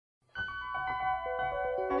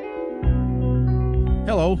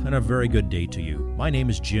Hello, and a very good day to you. My name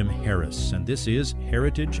is Jim Harris, and this is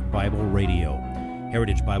Heritage Bible Radio.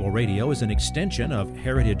 Heritage Bible Radio is an extension of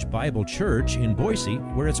Heritage Bible Church in Boise,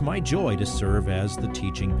 where it's my joy to serve as the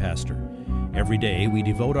teaching pastor. Every day, we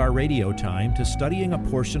devote our radio time to studying a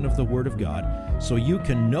portion of the Word of God so you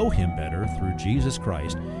can know Him better through Jesus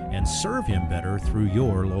Christ and serve Him better through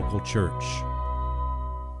your local church.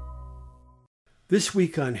 This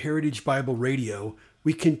week on Heritage Bible Radio,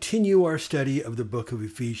 we continue our study of the book of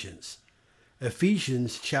Ephesians.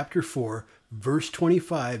 Ephesians chapter 4, verse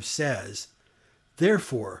 25 says,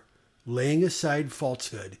 "Therefore, laying aside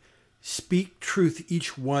falsehood, speak truth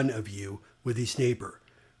each one of you with his neighbor,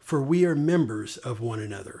 for we are members of one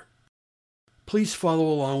another." Please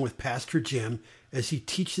follow along with Pastor Jim as he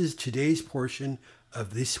teaches today's portion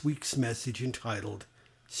of this week's message entitled,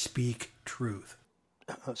 Speak Truth.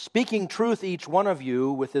 Speaking truth, each one of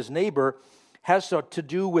you, with his neighbor, has to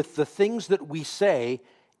do with the things that we say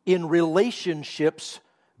in relationships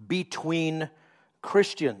between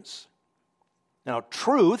Christians. Now,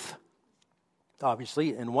 truth,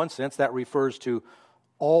 obviously, in one sense, that refers to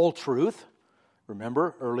all truth.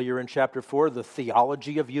 Remember, earlier in chapter 4, the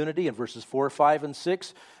theology of unity in verses 4, 5, and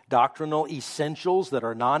 6, doctrinal essentials that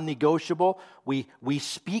are non-negotiable. We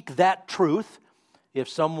speak that truth. If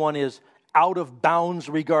someone is out of bounds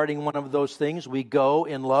regarding one of those things, we go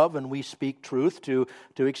in love and we speak truth to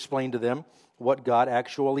explain to them what God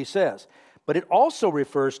actually says. But it also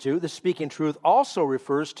refers to, the speaking truth also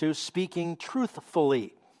refers to speaking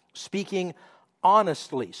truthfully, speaking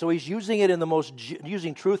honestly. So he's using it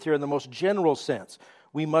using truth here in the most general sense.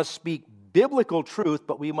 We must speak biblical truth,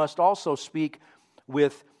 but we must also speak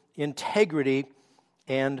with integrity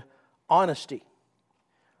and honesty.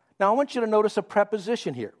 Now I want you to notice a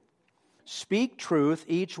preposition here. Speak truth,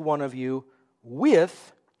 each one of you,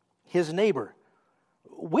 with his neighbor.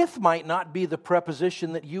 With might not be the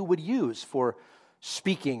preposition that you would use for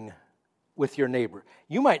speaking with your neighbor.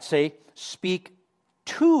 You might say, speak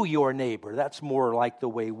to your neighbor. That's more like the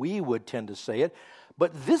way we would tend to say it.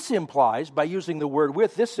 But this implies, by using the word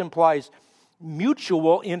with, this implies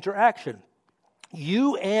mutual interaction.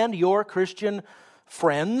 You and your Christian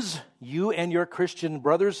friends, you and your Christian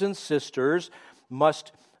brothers and sisters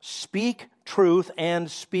must speak truth and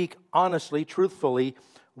speak honestly, truthfully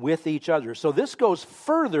with each other. So this goes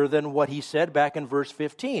further than what he said back in verse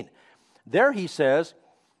 15. There he says,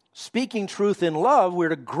 speaking truth in love, we're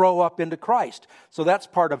to grow up into Christ. So that's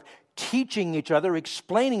part of teaching each other,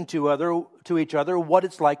 explaining to each other what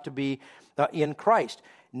it's like to be in Christ.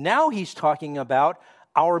 Now he's talking about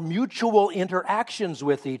our mutual interactions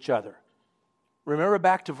with each other. Remember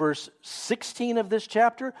back to verse 16 of this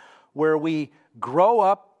chapter, where we grow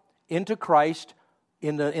up into Christ,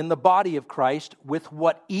 in the body of Christ, with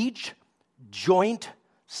what each joint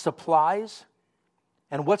supplies.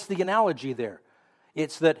 And what's the analogy there?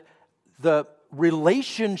 It's that the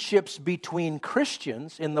relationships between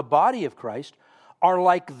Christians in the body of Christ are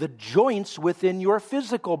like the joints within your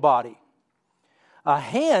physical body. A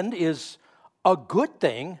hand is a good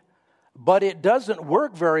thing, but it doesn't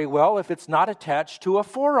work very well if it's not attached to a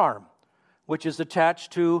forearm, which is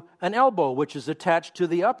attached to an elbow, which is attached to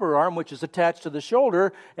the upper arm, which is attached to the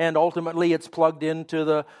shoulder, and ultimately it's plugged into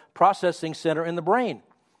the processing center in the brain.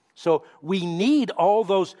 So we need all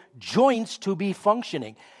those joints to be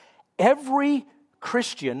functioning. Every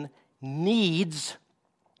Christian needs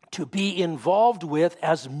to be involved with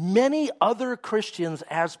as many other Christians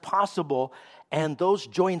as possible, and those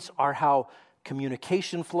joints are how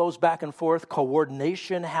communication flows back and forth,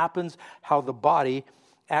 coordination happens, how the body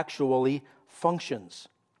actually functions.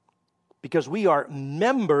 Because we are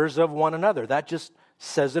members of one another. That just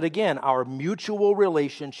says it again, our mutual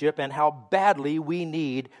relationship and how badly we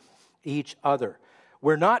need each other.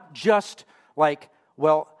 We're not just like,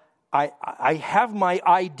 well, I have my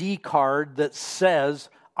ID card that says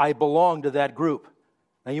I belong to that group.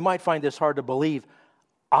 Now you might find this hard to believe.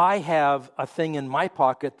 I have a thing in my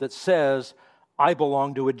pocket that says I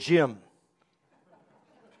belong to a gym.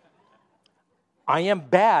 I am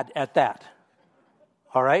bad at that,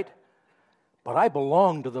 all right? But I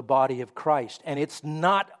belong to the body of Christ, and it's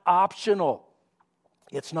not optional.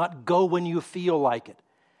 It's not go when you feel like it.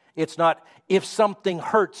 It's not if something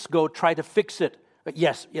hurts, go try to fix it.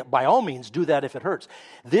 Yes, by all means, do that if it hurts.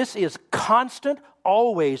 This is constant,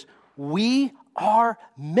 always. We are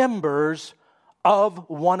members of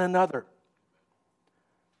one another.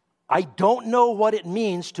 I don't know what it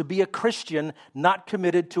means to be a Christian not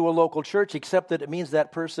committed to a local church, except that it means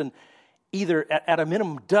that person either at a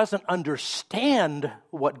minimum doesn't understand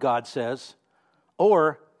what God says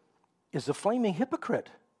or is a flaming hypocrite.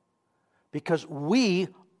 Because we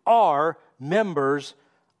are members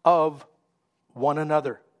of one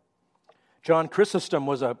another. John Chrysostom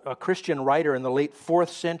was a Christian writer in the late 4th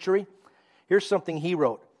century. Here's something he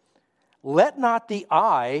wrote. Let not the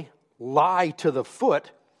eye lie to the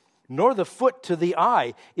foot, nor the foot to the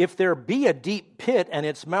eye. If there be a deep pit, and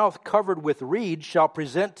its mouth covered with reeds shall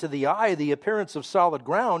present to the eye the appearance of solid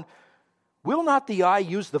ground, will not the eye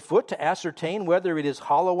use the foot to ascertain whether it is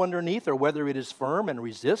hollow underneath or whether it is firm and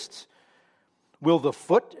resists? Will the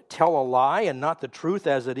foot tell a lie and not the truth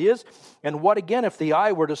as it is? And what again if the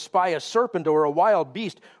eye were to spy a serpent or a wild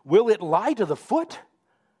beast? Will it lie to the foot?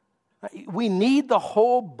 We need the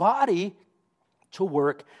whole body to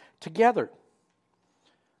work together.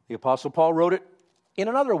 The Apostle Paul wrote it in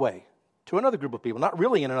another way to another group of people. Not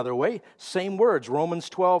really in another way. Same words, Romans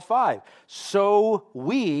 12:5. So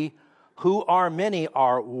we who are many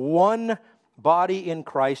are one body in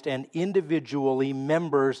Christ and individually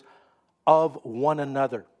members of one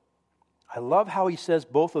another. I love how he says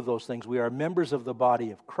both of those things. We are members of the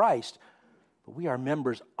body of Christ, but we are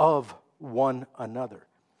members of one another.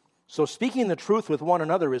 So speaking the truth with one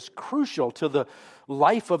another is crucial to the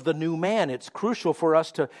life of the new man. It's crucial for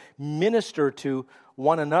us to minister to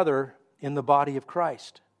one another in the body of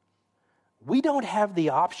Christ. We don't have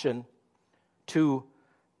the option to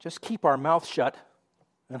just keep our mouth shut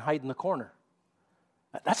and hide in the corner.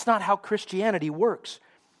 That's not how Christianity works.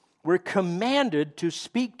 We're commanded to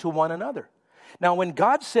speak to one another. Now, when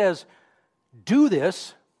God says, do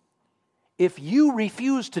this, if you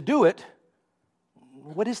refuse to do it,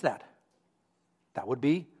 what is that? That would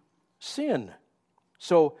be sin.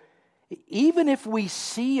 So, even if we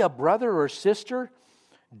see a brother or sister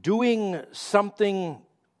doing something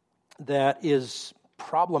that is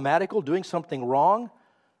problematical, doing something wrong,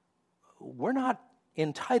 we're not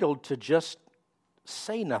entitled to just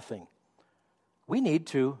say nothing. We need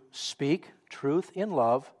to speak truth in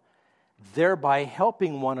love, thereby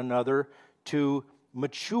helping one another to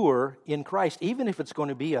mature in Christ, even if it's going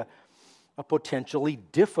to be a potentially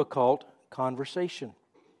difficult conversation.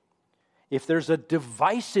 If there's a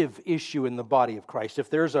divisive issue in the body of Christ, if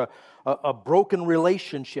there's a broken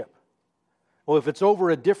relationship, or if it's over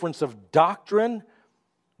a difference of doctrine,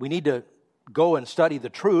 we need to go and study the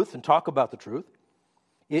truth and talk about the truth.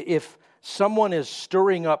 If someone is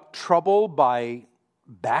stirring up trouble by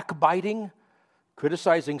backbiting,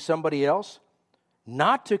 criticizing somebody else,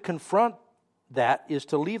 not to confront that is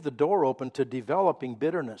to leave the door open to developing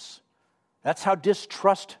bitterness. That's how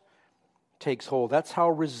distrust takes hold. That's how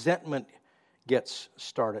resentment gets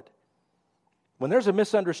started. When there's a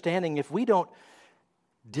misunderstanding, if we don't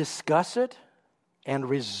discuss it and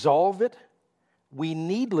resolve it, we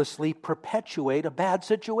needlessly perpetuate a bad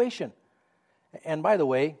situation. And by the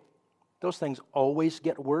way, those things always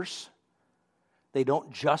get worse. They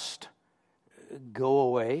don't just go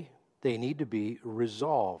away. They need to be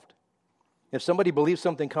resolved. If somebody believes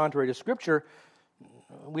something contrary to Scripture,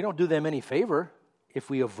 we don't do them any favor if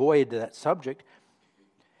we avoid that subject.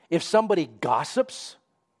 If somebody gossips,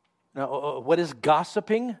 now what is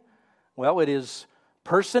gossiping? Well, it is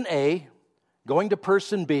person A going to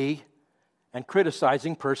person B and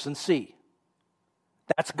criticizing person C.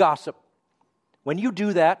 That's gossip. When you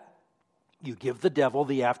do that, you give the devil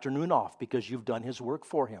the afternoon off because you've done his work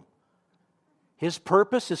for him. His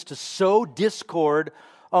purpose is to sow discord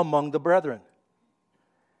among the brethren.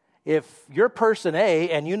 If you're person A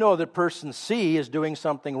and you know that person C is doing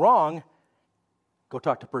something wrong, go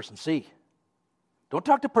talk to person C. Don't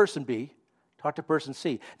talk to person B, talk to person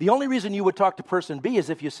C. The only reason you would talk to person B is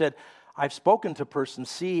if you said, I've spoken to person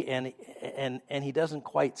C and he doesn't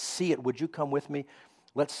quite see it. Would you come with me?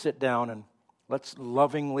 Let's sit down and let's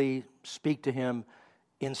lovingly speak to him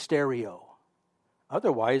in stereo.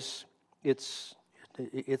 Otherwise, it's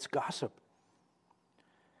gossip.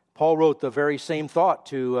 Paul wrote the very same thought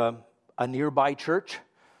to a nearby church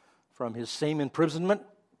from his same imprisonment.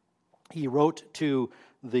 He wrote to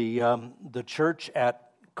the church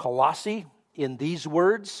at Colossae in these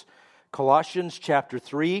words, Colossians chapter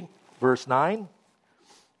 3, verse 9.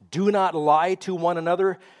 Do not lie to one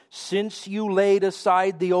another, since you laid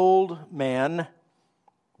aside the old man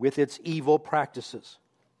with its evil practices.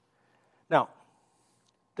 Now,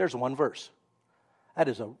 there's one verse. That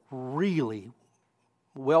is a really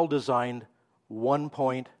well-designed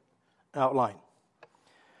one-point outline.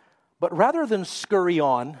 But rather than scurry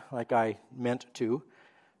on, like I meant to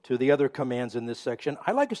the other commands in this section,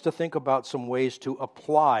 I'd like us to think about some ways to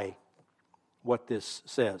apply what this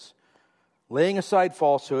says. Laying aside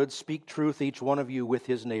falsehood, speak truth each one of you with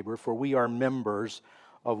his neighbor, for we are members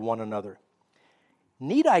of one another.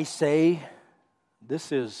 Need I say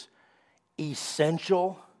this is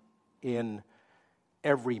essential in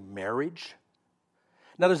every marriage?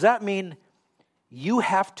 Now, does that mean you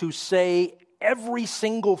have to say every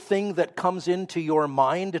single thing that comes into your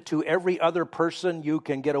mind to every other person you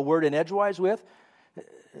can get a word in edgewise with?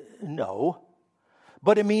 No.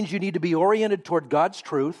 But it means you need to be oriented toward God's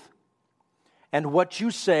truth, and what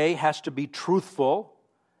you say has to be truthful,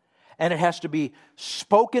 and it has to be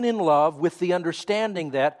spoken in love with the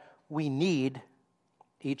understanding that we need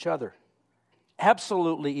each other.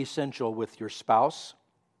 Absolutely essential with your spouse.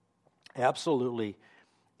 Absolutely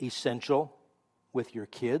essential with your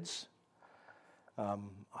kids.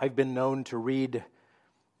 I've been known to read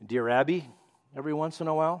Dear Abby every once in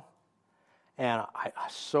a while. And I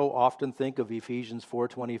so often think of Ephesians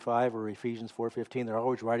 4:25 or Ephesians 4:15. They're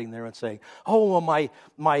always writing there and saying, "Oh, well,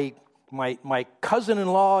 my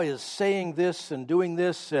cousin-in-law is saying this and doing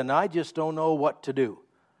this, and I just don't know what to do."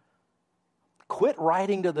 Quit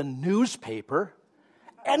writing to the newspaper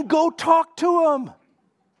and go talk to them.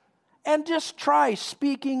 And just try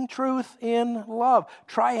speaking truth in love.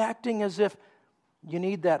 Try acting as if you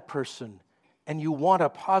need that person and you want a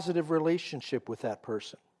positive relationship with that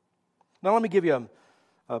person. Now, let me give you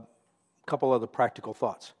a couple other practical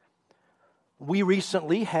thoughts. We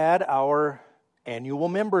recently had our annual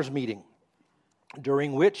members meeting,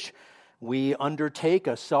 during which we undertake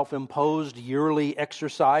a self-imposed yearly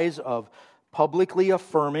exercise of publicly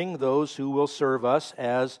affirming those who will serve us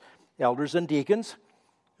as elders and deacons.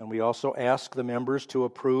 And we also ask the members to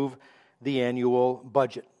approve the annual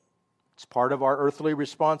budget. It's part of our earthly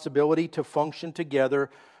responsibility to function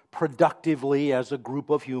together productively as a group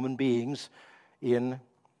of human beings in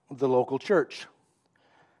the local church.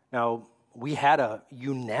 Now, we had a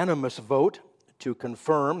unanimous vote to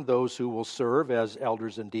confirm those who will serve as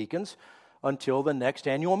elders and deacons until the next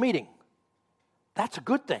annual meeting. That's a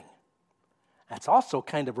good thing. That's also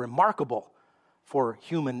kind of remarkable for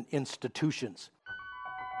human institutions.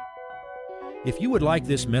 If you would like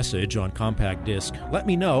this message on compact disc, let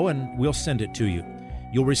me know and we'll send it to you.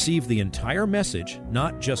 You'll receive the entire message,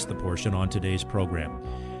 not just the portion on today's program.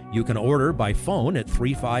 You can order by phone at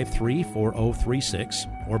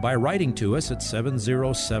 353-4036 or by writing to us at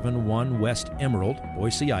 7071 West Emerald,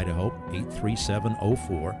 Boise, Idaho,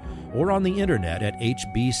 83704, or on the internet at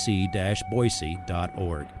hbc-boise.org.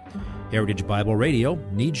 Heritage Bible Radio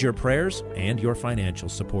needs your prayers and your financial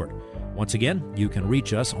support. Once again, you can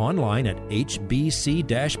reach us online at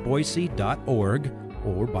hbc-boise.org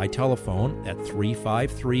or by telephone at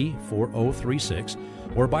 353-4036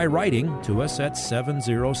 or by writing to us at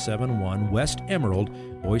 7071 West Emerald,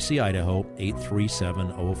 Boise, Idaho,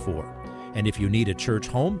 83704. And if you need a church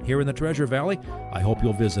home here in the Treasure Valley, I hope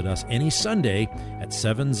you'll visit us any Sunday at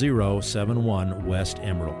 7071 West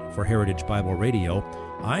Emerald. For Heritage Bible Radio,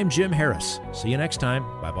 I'm Jim Harris. See you next time.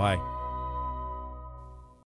 Bye-bye.